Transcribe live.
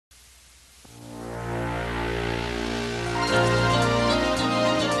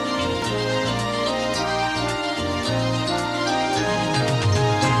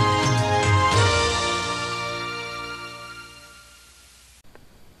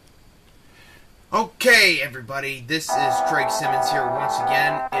Okay, everybody, this is Craig Simmons here once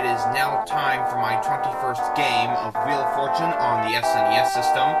again. It is now time for my 21st game of Wheel of Fortune on the SNES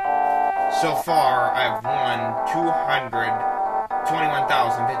system. So far, I've won $221,050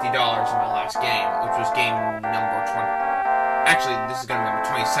 in my last game, which was game number 20. Actually, this is going to be my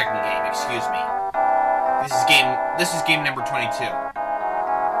 22nd game, excuse me. This is game number 22.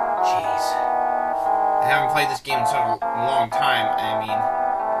 Jeez. I haven't played this game in such a long time,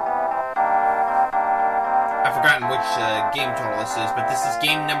 I've forgotten which game total this is, but this is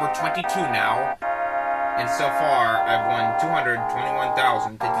game number 22 now. And so far, I've won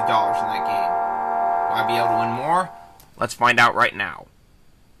 $221,050 in that game. Will I be able to win more? Let's find out right now.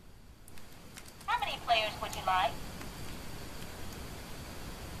 How many players would you like?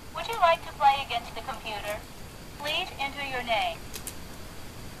 Would you like to play against the computer? Please enter your name.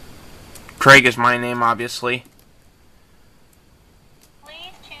 Craig is my name, obviously.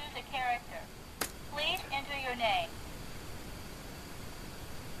 Please choose a character. Please enter your name.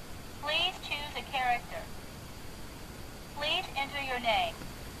 Please choose a character. Please enter your name.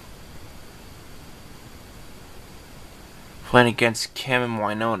 Playing against Kim and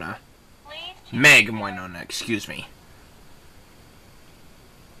Winona. Please choose Meg and Winona, excuse me.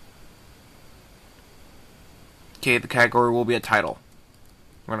 Okay, the category will be a title.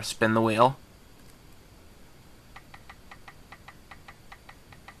 We're going to spin the wheel.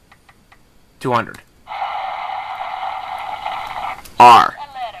 $200. R. a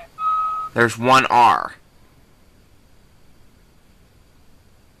letter. There's one R.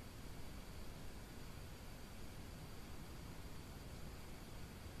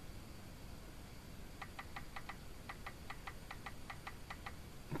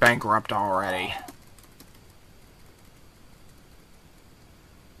 Bankrupt already.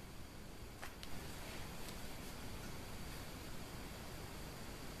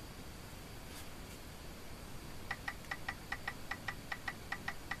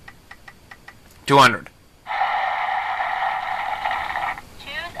 $200.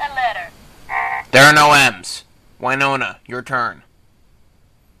 Choose a letter. There are no M's. Winona, your turn.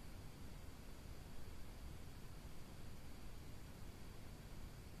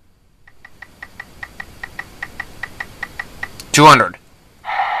 $200.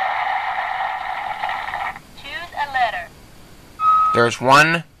 Choose a letter. There's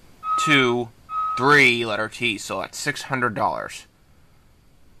 1, 2, 3 letter T, so that's $600.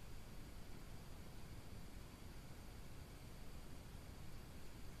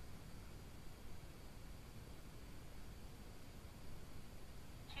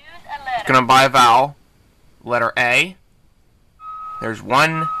 Choose a letter. Gonna buy a vowel. Letter A. There's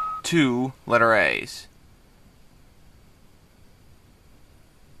 1, 2 letter A's.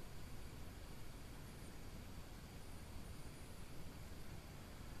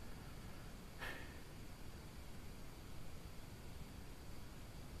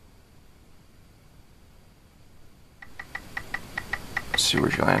 Let's see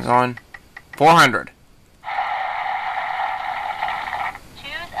where she lands on. $400.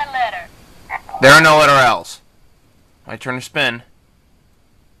 Choose a letter. There are no letter L's. My turn to spin.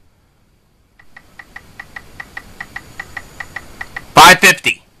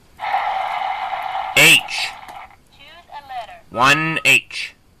 $550. H. Choose a letter. 1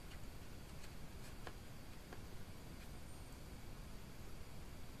 H.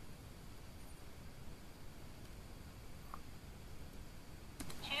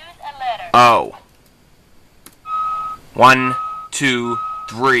 Choose a letter. O. 1, 2,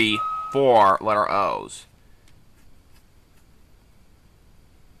 3, 4 letter O's.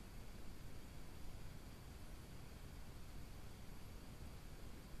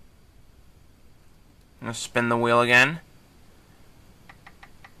 I'm gonna spin the wheel again.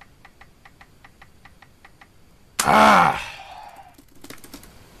 Ah!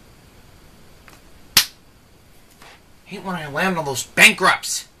 Hate when I land on those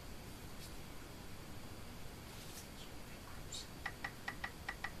bankrupts.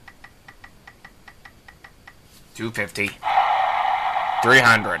 $250.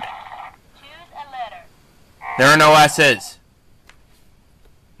 $300. Choose a letter. There are no S's.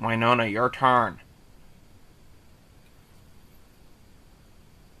 Winona, your turn.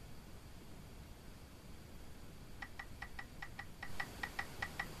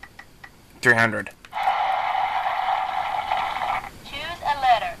 $300. Choose a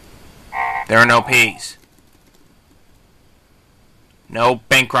letter. There are no P's. No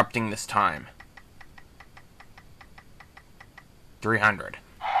bankrupting this time. $300.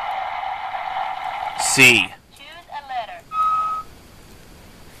 C. Choose a letter.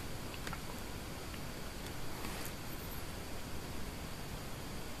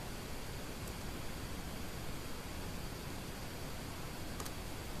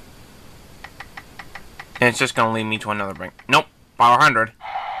 And it's just gonna lead me to another ring. Nope. 500.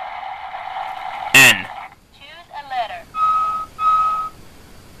 N. Choose a letter.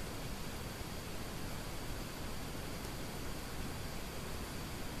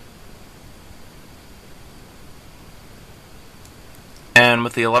 And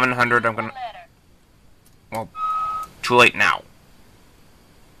with the 1100, I'm Choose a gonna... letter. Well, too late now.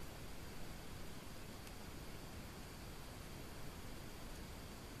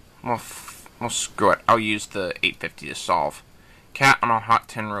 Well, screw it. I'll use the 850 to solve. Cat on a hot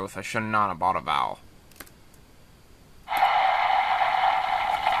tin roof. I should not have bought a vowel.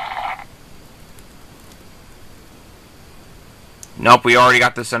 Nope, we already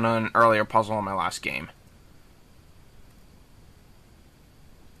got this in an earlier puzzle in my last game.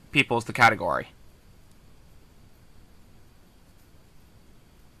 People is the category.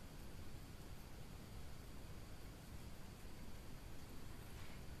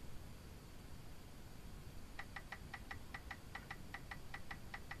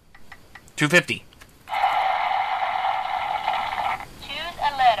 $250. Choose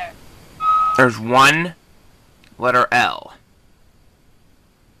a letter. There's one letter L.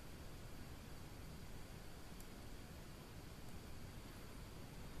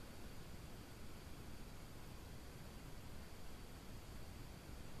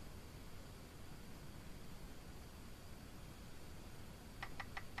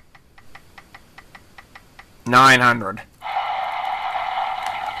 $900.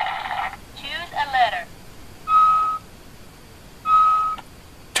 Choose a letter.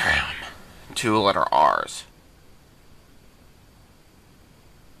 Damn. 2 letter R's.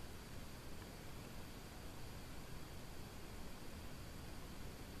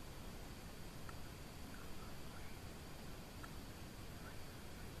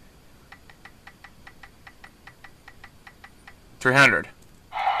 $300.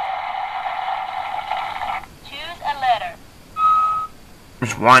 Choose a letter.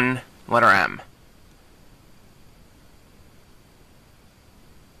 There's one letter M.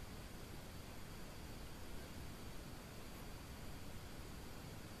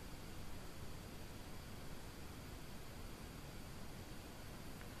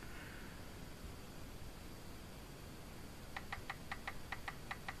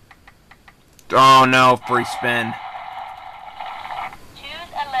 Oh no, free spin.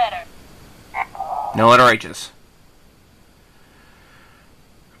 Choose a letter. No letter H's.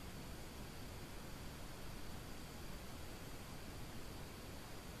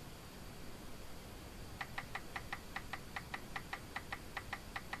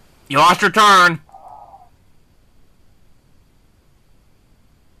 You lost your turn.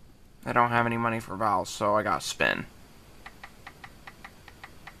 I don't have any money for vowels, so I got spin.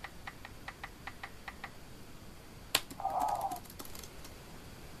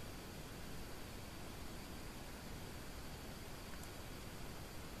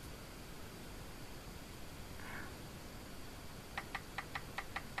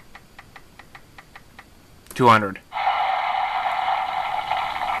 $200.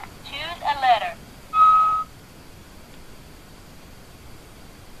 Choose a letter.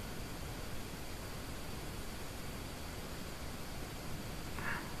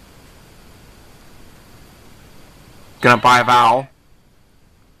 Gonna buy a vowel.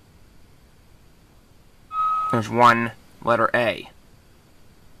 There's one letter A.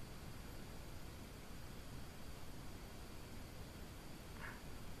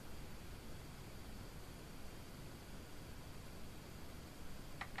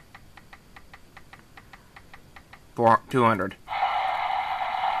 For 200.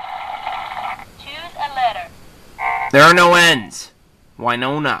 Choose a letter. There are no N's.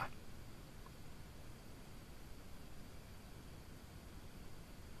 Winona.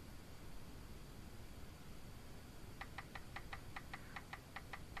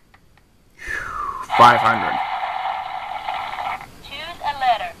 $500. Choose a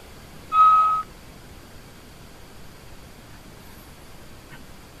letter.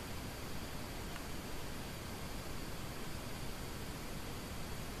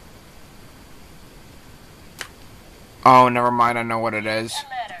 Oh, never mind. I know what it is. A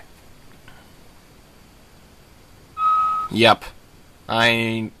letter. Yep.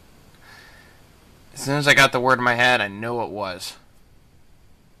 As soon as I got the word in my head, I knew it was.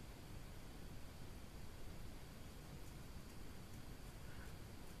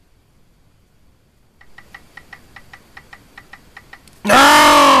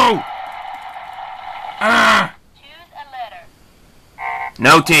 No! Ah! Choose a letter.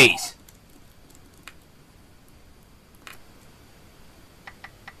 No T's.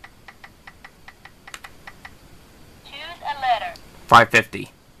 Choose a letter. $550.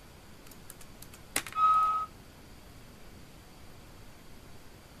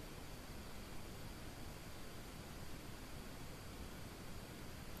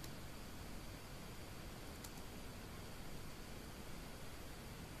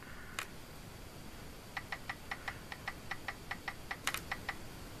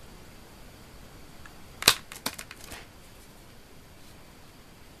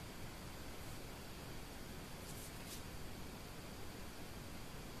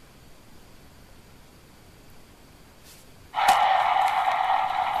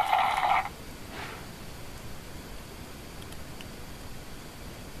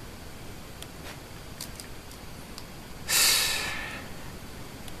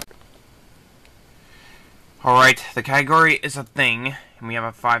 Alright, the category is a thing, and we have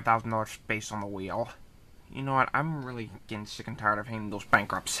a $5,000 space on the wheel. You know what, I'm really getting sick and tired of hating those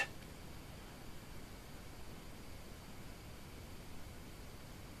bankrupts.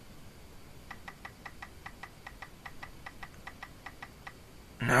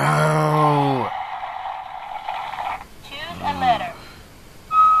 No! Choose a letter.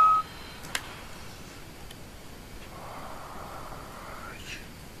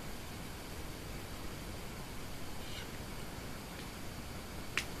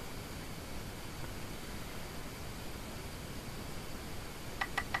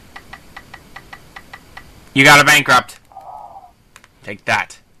 You got a bankrupt. Take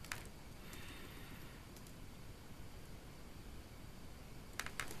that.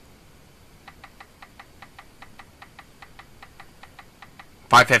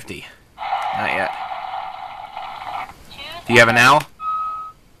 $550. Not yet. Choose Do you have an L?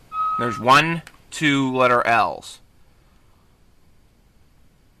 There's 1, 2 letter L's.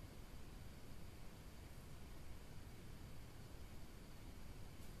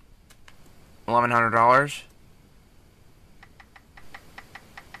 $1,100.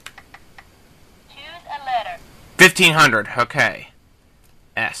 Choose a letter. 1,500. Okay.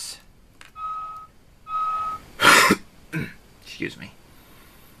 S. Excuse me.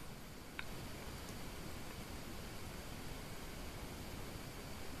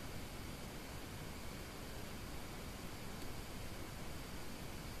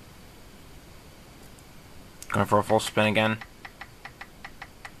 Going for a full spin again.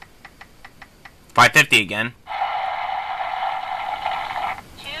 550 again.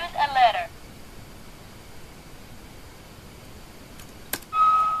 Choose a letter.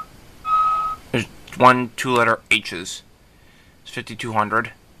 There's 1, 2 letter H's. It's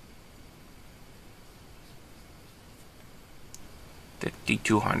 5,200.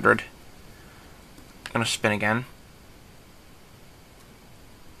 5,200. Gonna spin again.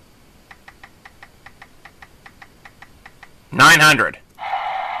 $900.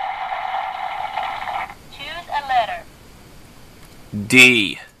 Choose a letter.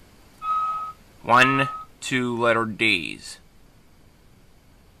 D. 1, 2 letter D's.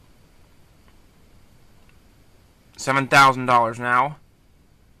 $7,000 now.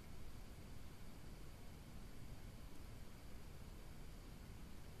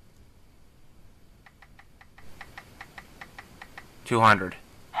 $200.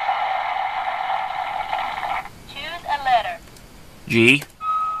 Choose a letter. G. Choose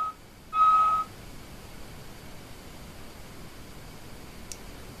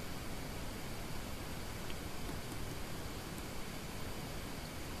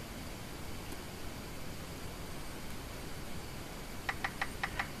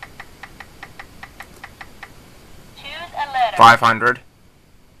a letter. 500.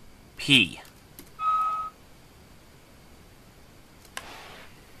 P.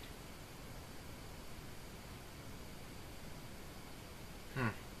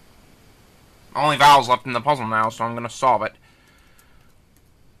 Only vowels left in the puzzle now, so I'm gonna solve it.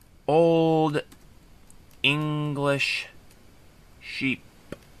 Old English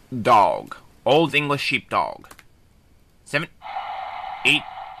sheepdog. Old English sheepdog.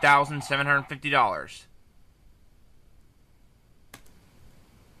 $8,750.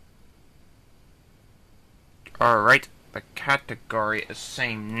 Alright, the category is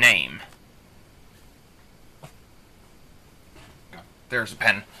same name. There's a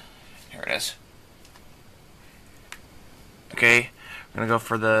pen. Here it is. Okay, I'm gonna go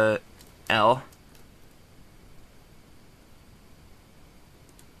for the L.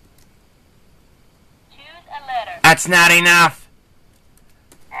 Choose a letter. That's not enough!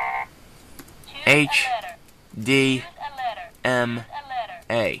 Choose H, a letter. D, Choose a letter. M, Choose a letter.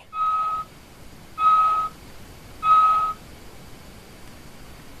 A.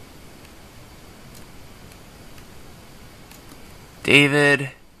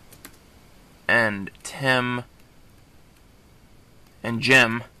 David and Tim and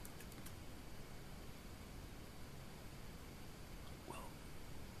Jim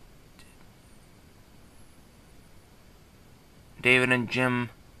David and Jim.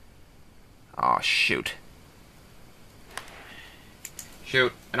 Oh, shoot.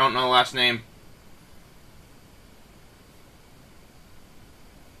 Shoot, I don't know the last name.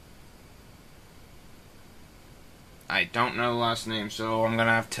 I don't know the last name, so I'm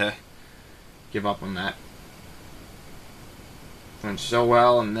gonna have to give up on that. Went so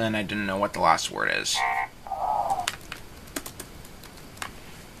well, and then I didn't know what the last word is.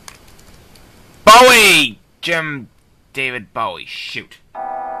 Bowie! Jim David Bowie. Shoot.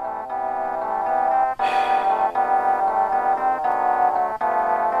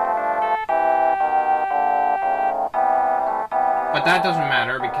 But that doesn't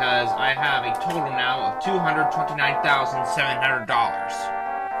matter because I have a total now of $229,700.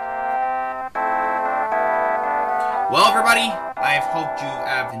 Well, everybody, I hope you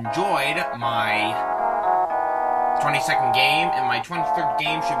have enjoyed my 22nd game, and my 23rd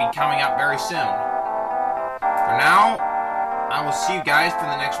game should be coming out very soon. For now, I will see you guys for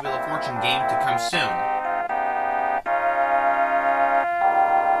the next Wheel of Fortune game to come soon.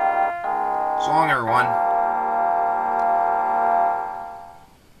 So long, everyone.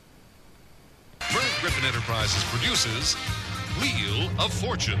 Merv Griffin Enterprises produces Wheel of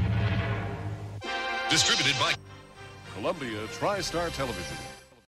Fortune. Distributed by Columbia TriStar Television.